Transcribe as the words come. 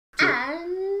And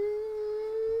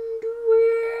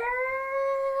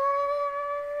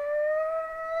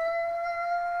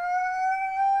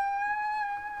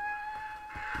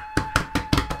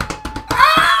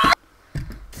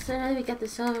so now we get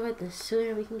this over with, the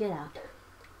sooner we can get out.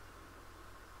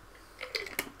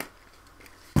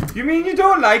 You mean you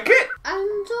don't like it?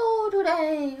 And so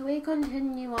today we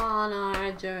continue on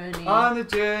our journey. On the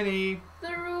journey.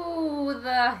 Through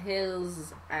the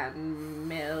hills and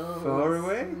mills. Far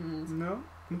away? No?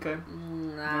 Okay.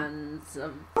 And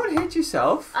some... Don't hit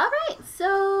yourself. Alright,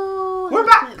 so... We're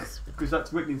back! Because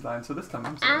that's Whitney's line, so this time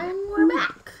I'm saying. And we're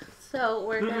back. So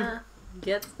we're gonna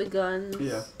get the guns.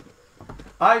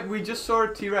 Yeah. We just saw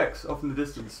a T-Rex off in the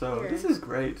distance, so this is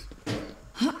great.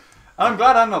 I'm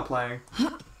glad I'm not playing.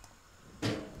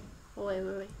 Oh,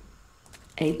 wait.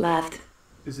 8 left.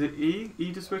 Is it E?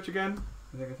 E to switch again?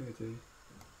 I think it's E.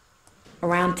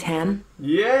 Around 10.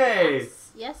 Yay!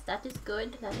 Yes, that is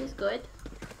good. That is good.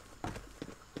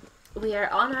 We are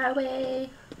on our way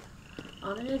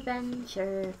on an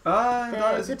adventure. Ah,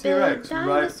 that is a T-Rex.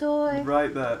 Dinosaur.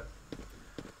 Right there.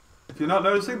 If you're not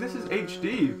noticing, this is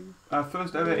HD. Our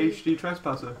first ever HD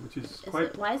Trespasser, which is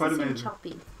quite amazing.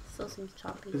 Choppy? Still seems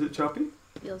choppy. Is it choppy?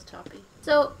 Feels choppy.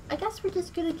 So I guess we're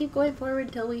just gonna keep going forward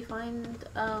until we find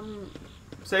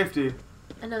safety.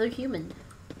 Another human.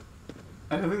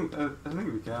 I think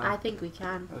we can. I think we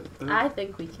can. I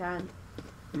think we can.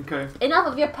 Okay. Enough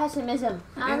of your pessimism.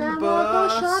 And then we'll go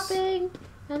bus. shopping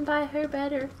and buy her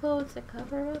better clothes to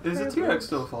cover up. Is her the T-Rex boobs.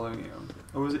 still following you?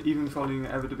 Or was it even following you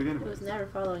ever to begin with? It was never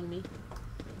following me.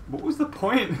 What was the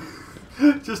point?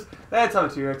 Just, let's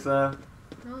have a T-Rex there.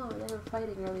 No, they were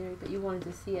fighting earlier, but you wanted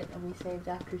to see it, and we saved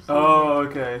after seeing Oh,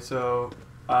 okay, so...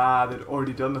 they'd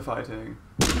already done the fighting.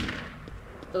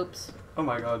 Oops. Oh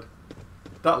my god.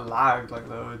 That lagged like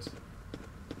loads.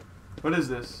 What is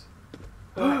this?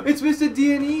 It's Mr.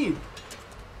 D&E! Is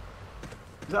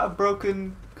that a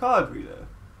broken card reader?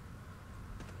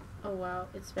 Oh wow,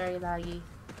 it's very laggy.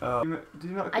 Did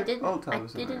you not click Alt Tab or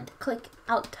something? I didn't click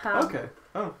Alt Tab. Okay.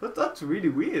 Oh, that's really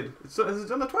weird. Has it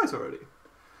done that twice already?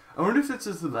 I wonder if it's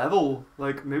just the level.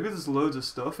 Like, maybe there's loads of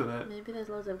stuff in it. Maybe there's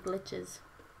loads of glitches.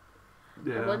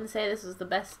 Yeah. I wouldn't say this was the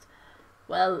best.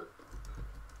 Well,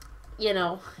 you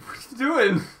know. What are you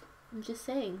doing? I'm just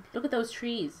saying. Look at those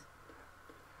trees.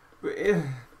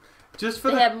 Just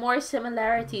for they have more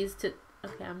similarities to...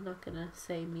 Okay, I'm not gonna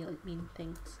say mean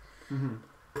things. I'm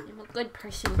a good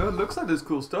person. No, it looks like there's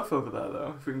cool stuff over there,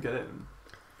 though, if we can get in.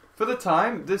 For the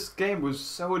time, this game was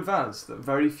so advanced that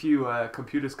very few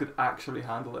computers could actually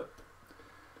handle it.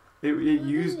 It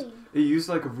used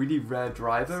like a really rare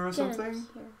driver or something.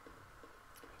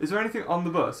 Is there anything on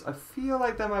the bus? I feel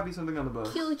like there might be something on the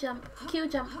bus. Q jump, Q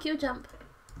jump, Q jump.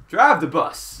 Drive the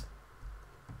bus!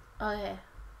 Okay.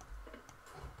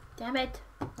 Damn it.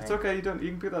 It's okay, you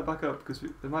can pick that back up because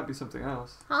there might be something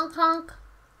else. Honk honk.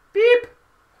 Beep!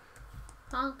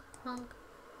 Honk honk.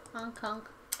 Honk honk.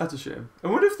 That's a shame. I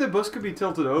wonder if the bus could be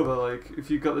tilted over, like,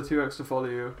 if you got the T-Rex to follow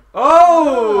you.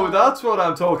 Oh! That's what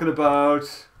I'm talking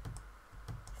about!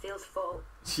 Feels full.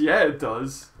 Yeah, it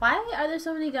does. Why are there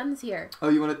so many guns here? Oh,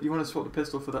 you want to swap the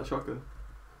pistol for that shotgun?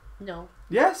 No.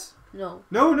 Yes? No.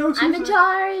 No, seriously. I'm in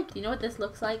charge! You know what this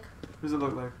looks like? What does it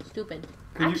look like? Stupid.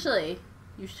 Can Actually,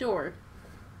 you sure?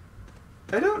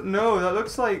 I don't know, that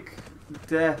looks like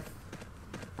death.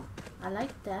 I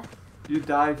like death. You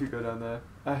die if you go down there.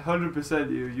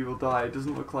 100% you will die. It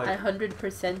doesn't look like...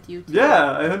 100% you too.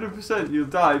 Yeah, 100% you'll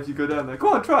die if you go down there. Go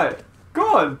on, try it.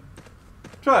 Go on.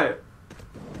 Try it.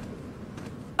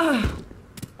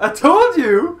 I told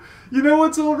you! You know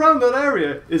what's all around that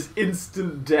area? Is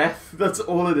instant death. That's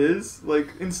all it is.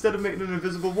 Like, instead of making an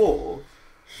invisible wall,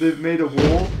 they've made a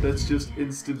wall that's just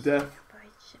instant death.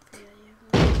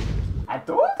 I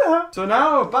told her! So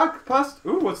now, back past...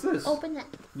 Ooh, what's this? Open it.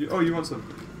 You want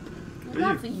some?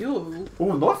 Not for you.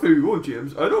 Oh, not for you,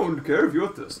 James. I don't care if you're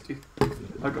thirsty.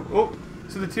 Oh,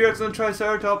 so the T-Rex on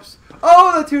Triceratops.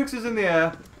 Oh, the T-Rex is in the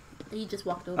air. You just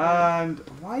walked over. And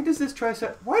why does T-Rex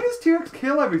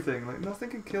kill everything? Like, nothing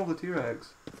can kill the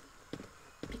T-Rex.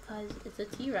 Because it's a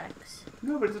T-Rex.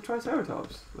 No, but it's a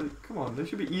Triceratops. Like, come on, they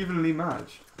should be evenly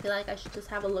matched. I feel like I should just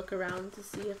have a look around to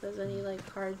see if there's any, like,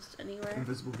 cards anywhere.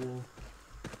 Invisible wall.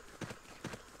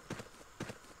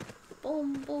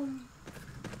 Boom, boom.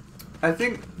 I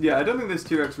think, yeah, I don't think this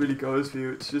T-Rex really goes for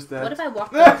you. It's just that. What if I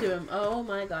walked up to him? Oh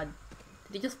my god.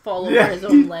 Did he just fall over his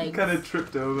own legs? He kind of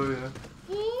tripped over, yeah.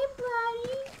 Hey,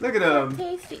 buddy. Look at him.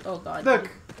 Tasty. Oh god. Look.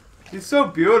 He's so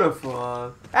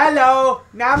beautiful. Hello.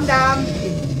 Nom nom.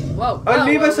 Whoa. Oh,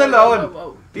 leave us alone.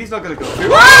 Whoa. He's not going to go for you.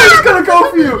 Oh, he's going to go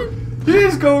for you.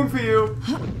 He's going for you.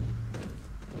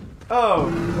 Oh.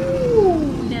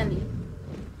 Ooh, Nelly.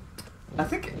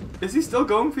 Is he still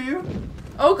going for you?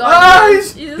 Oh god. Ah,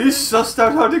 he's sussed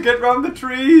out how to get round the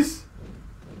trees.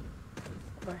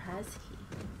 Or has he?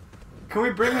 Can we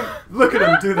bring him? Look at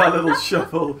him do that little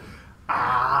shuffle.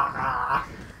 Ah.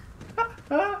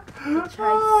 They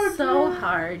tried so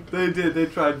hard. They did. They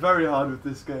tried very hard with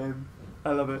this game.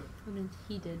 I love it. I mean,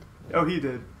 he did. Oh, he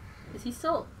did. Is he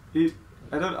still?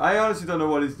 I honestly don't know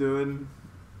what he's doing.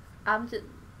 I'm just.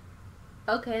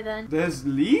 Okay then. There's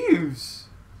leaves.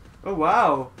 Oh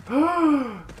wow.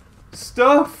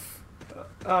 Stuff.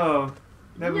 Oh,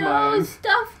 never mind. No,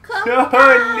 stuff come No,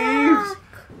 back. leaves.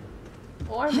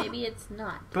 Or maybe it's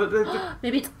not. But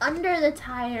Maybe it's under the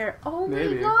tire. Oh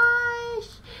Maybe. my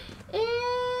gosh. It's...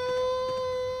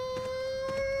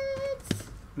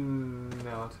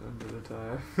 Not under the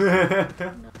tire.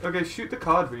 Okay, shoot the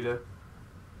card reader.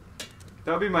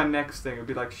 That would be my next thing. It would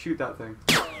be like, shoot that thing.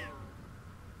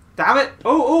 Damn it!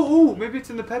 Oh! Maybe it's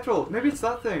in the petrol. Maybe it's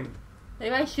that thing.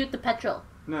 Maybe I shoot the petrol.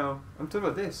 No, I'm talking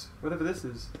about this. Whatever this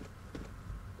is.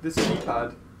 This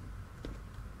keypad.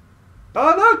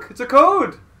 Oh look! It's a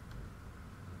code!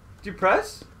 Do you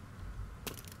press?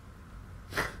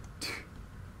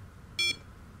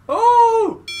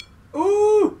 Oh!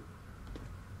 Ooh!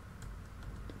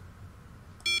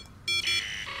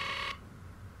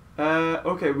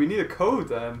 Okay, we need a code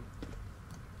then.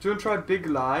 Do you want to try Big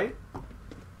Lie?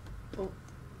 Oh.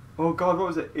 Oh god, what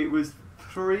was it? It was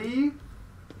 3?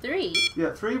 3?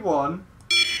 Yeah, 3, 1.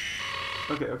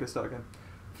 Okay, start again.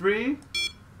 3,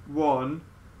 1.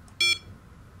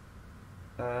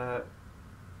 1.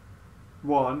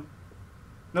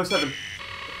 No, 7.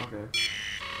 Okay.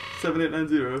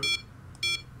 7890.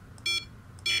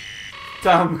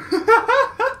 Damn.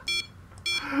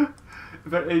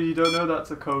 But you don't know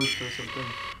that's a code for something.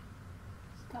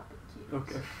 Stop it, Jesus.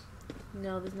 Okay.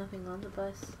 No, there's nothing on the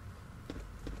bus.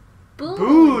 Boon!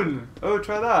 Boon! Oh,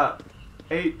 try that.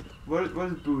 8. What is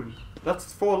boon?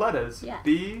 That's 4 letters. Yeah.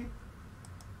 B.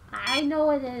 I know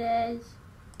what it is.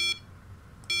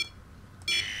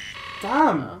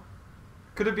 Damn. Oh.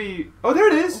 Could it be? Oh, there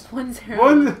it is. 10.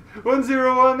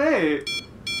 1018.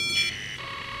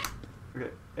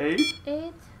 Okay. 8.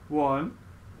 8. 1.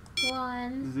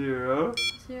 1. 0.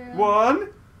 0. 1. 1.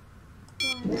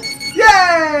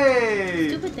 Yay!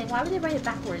 Stupid thing. Why would they write it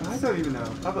backwards? I don't even know.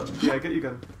 How about, yeah, get your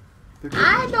gun.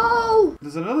 I know!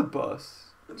 There's another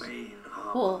bus. The main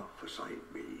Cool. harbor for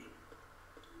Site B.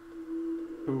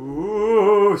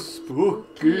 Ooh,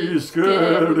 spooky,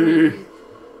 scary.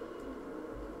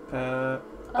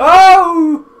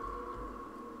 Oh!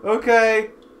 Okay.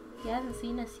 He hasn't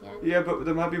seen us yet. Yeah, but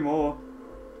there might be more.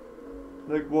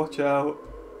 Like, watch out.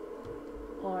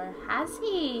 Or has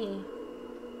he?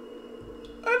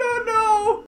 I don't know.